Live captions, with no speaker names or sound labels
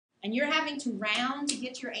and you're having to round to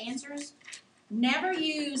get your answers, never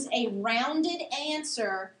use a rounded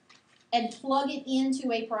answer and plug it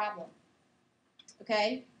into a problem.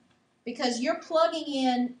 Okay? Because you're plugging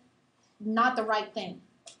in not the right thing.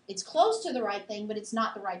 It's close to the right thing, but it's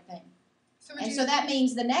not the right thing. So that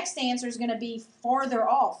means the next answer is going to be farther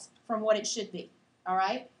off from what it should be. All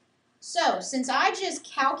right? So, since I just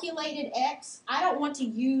calculated x, I don't want to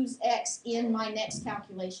use x in my next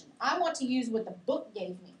calculation. I want to use what the book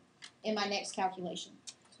gave me in my next calculation.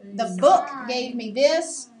 The book gave me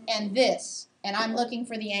this, and I'm looking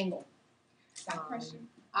for the angle. Question.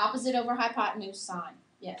 Opposite over hypotenuse sine.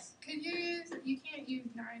 Yes. Could you can't use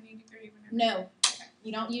 90 degree whenever. No,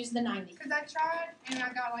 you don't use the 90. Because I tried, and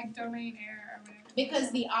I got like domain error or whatever. Because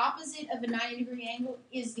the opposite of a 90-degree angle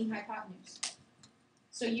is the hypotenuse.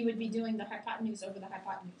 So you would be doing the hypotenuse over the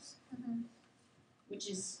hypotenuse, which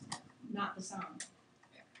is not the sine.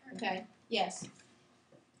 Okay? Yes.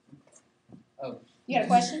 Oh. You got a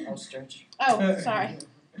question? I'll stretch. Oh, sorry.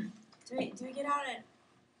 Do we get out at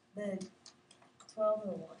the 12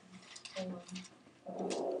 or the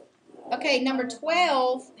 1? Okay, number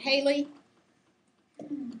 12, Haley.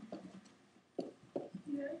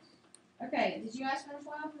 Okay, did you ask for number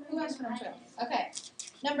 12? Who asked for number 12? Okay.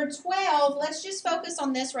 Number 12, let's just focus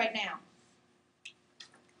on this right now.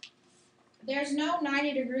 There's no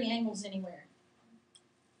 90-degree angles anywhere.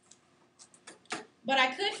 But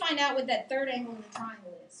I could find out what that third angle in the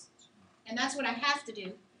triangle is. And that's what I have to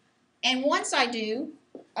do. And once I do,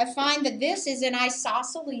 I find that this is an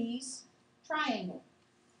isosceles triangle.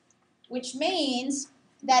 Which means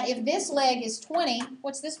that if this leg is 20,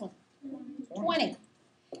 what's this one? 20.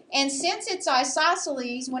 And since it's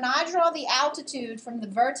isosceles, when I draw the altitude from the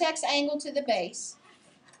vertex angle to the base,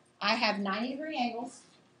 I have 90-degree angles,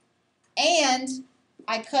 and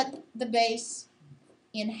I cut the base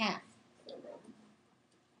in half.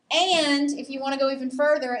 And if you want to go even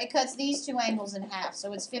further, it cuts these two angles in half,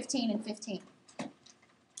 so it's 15 and 15.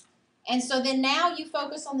 And so then now you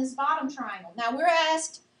focus on this bottom triangle. Now we're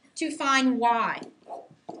asked to find y.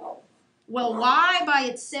 Well, y by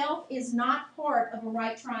itself is not part of a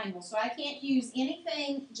right triangle, so I can't use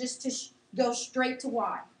anything just to go straight to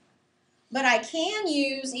y. But I can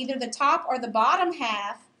use either the top or the bottom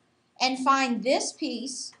half and find this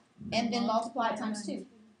piece and then multiply it times 2.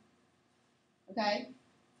 Okay?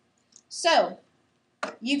 So,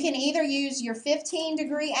 you can either use your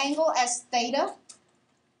 15-degree angle as theta,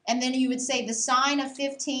 and then you would say the sine of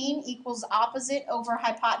 15 equals opposite over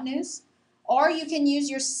hypotenuse. Or you can use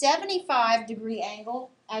your 75-degree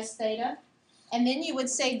angle as theta, and then you would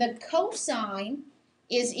say the cosine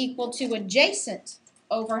is equal to adjacent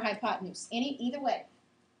over hypotenuse. Either way.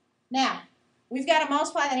 Now, we've got to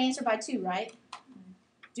multiply that answer by 2, right?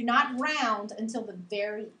 Do not round until the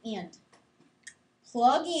very end.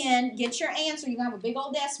 Plug in, get your answer. You're going to have a big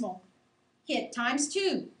old decimal. Hit times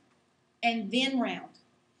 2, and then round.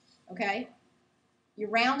 Okay? Your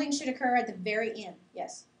rounding should occur at the very end.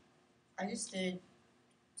 Yes? I just did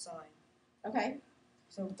sine. Okay.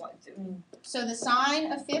 So what? I mean, so the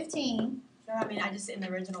sine of 15. No, I mean, I just, in the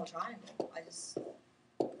original triangle, I just.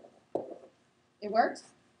 It worked?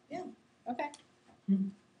 Yeah. Okay.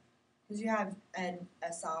 Because you have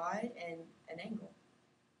a side and an angle.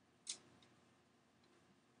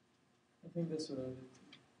 I think that's what I did.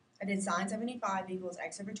 I did sine 75 equals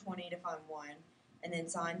x over 20 to find 1, and then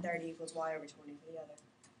sine 30 equals y over 20 for the other.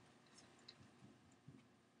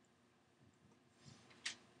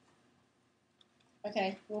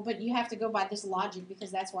 Okay, well, but you have to go by this logic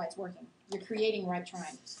because that's why it's working. You're creating right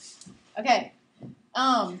triangles. Okay.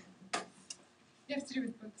 You have to do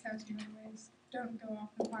with book tells you anyways. Don't go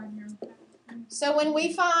off and find your own path. So when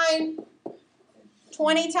we find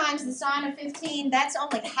 20 times the sine of 15, that's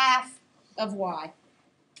only half of y.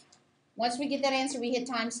 Once we get that answer, we hit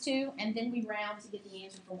times 2, and then we round to get the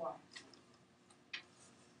answer for y.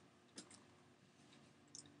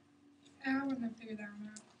 I wouldn't have figured that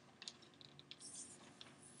one out.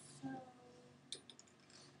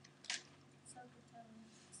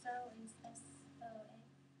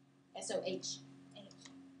 S-O-H.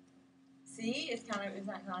 See, it's kind of, it's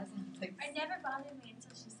not kind of like. It never bothered me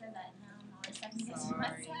until she said that, and now I'm always second guessing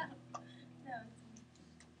myself. No,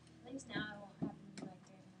 at least now I won't have to be like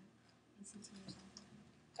there in ACT or something.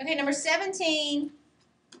 Okay, number 17,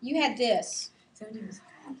 you had this. 17 was.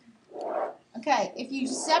 Okay, if you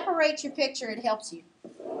separate your picture, it helps you.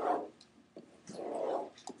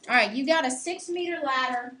 All right, you got a 6-meter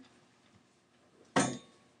ladder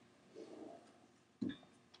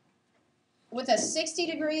with a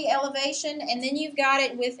 60-degree elevation, and then you've got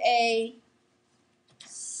it with a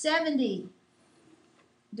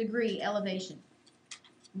 70-degree elevation.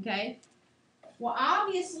 Okay? Well,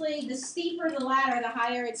 obviously, the steeper the ladder, the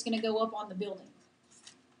higher it's going to go up on the building.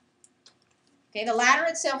 Okay, the ladder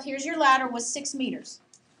itself, here's your ladder, was 6 meters.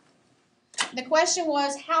 The question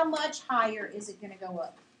was, how much higher is it going to go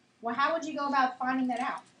up? Well, how would you go about finding that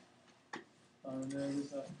out?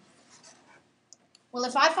 Well,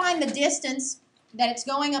 if I find the distance that it's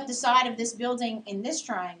going up the side of this building in this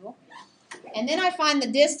triangle, and then I find the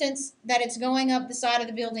distance that it's going up the side of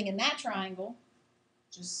the building in that triangle,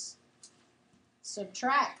 just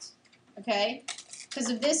subtract, okay? Because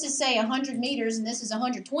if this is, say, 100 meters and this is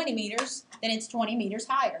 120 meters, then it's 20 meters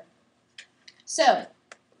higher. So,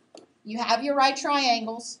 you have your right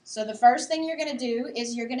triangles. So the first thing you're going to do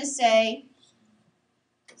is you're going to say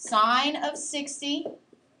sine of 60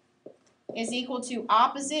 is equal to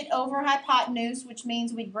opposite over hypotenuse, which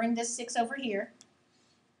means we bring this 6 over here.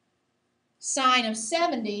 Sine of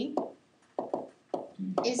 70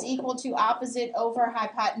 is equal to opposite over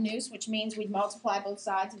hypotenuse, which means we'd multiply both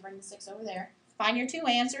sides and bring the 6 over there. Find your two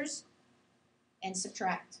answers and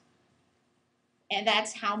subtract. And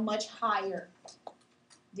that's how much higher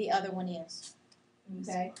the other one is.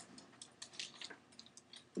 Okay?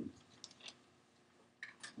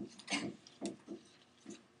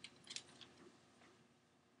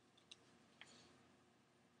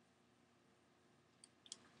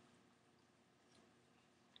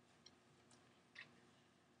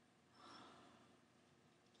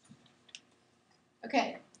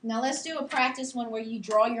 Okay, now let's do a practice one where you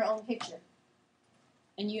draw your own picture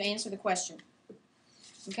and you answer the question.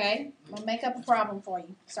 Okay? I'm going to make up a problem for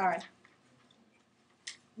you. Sorry.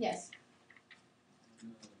 Yes?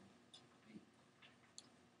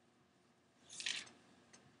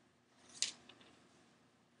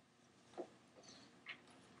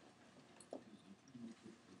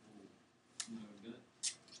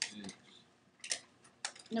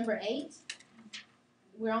 Number 8?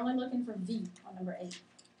 We're only looking for V on number 8.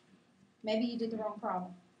 Maybe you did the wrong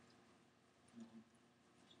problem.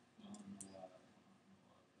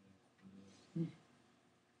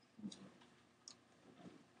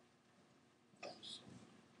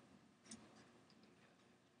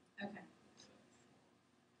 Okay.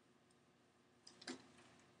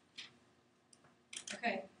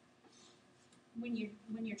 Okay. When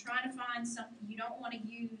you're trying to find something, you don't want to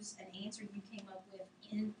use an answer you came up with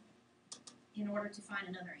in order to find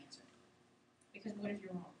another answer. Because what if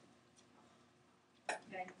you're wrong?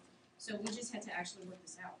 Okay? So we just had to actually work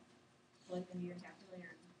this out. Plug into your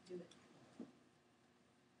calculator and do it.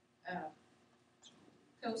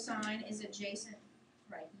 Cosine is adjacent.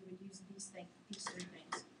 Right, you would use these 3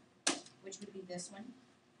 things. Which would be this one.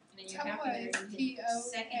 And in your calculator you hit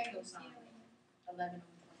second cosine. 11 over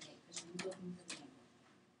 28. Because you're looking for the angle.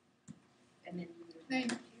 And then you would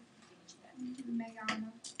Thank you.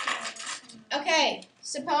 Okay,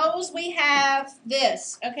 suppose we have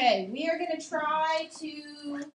this. Okay, we are going to try to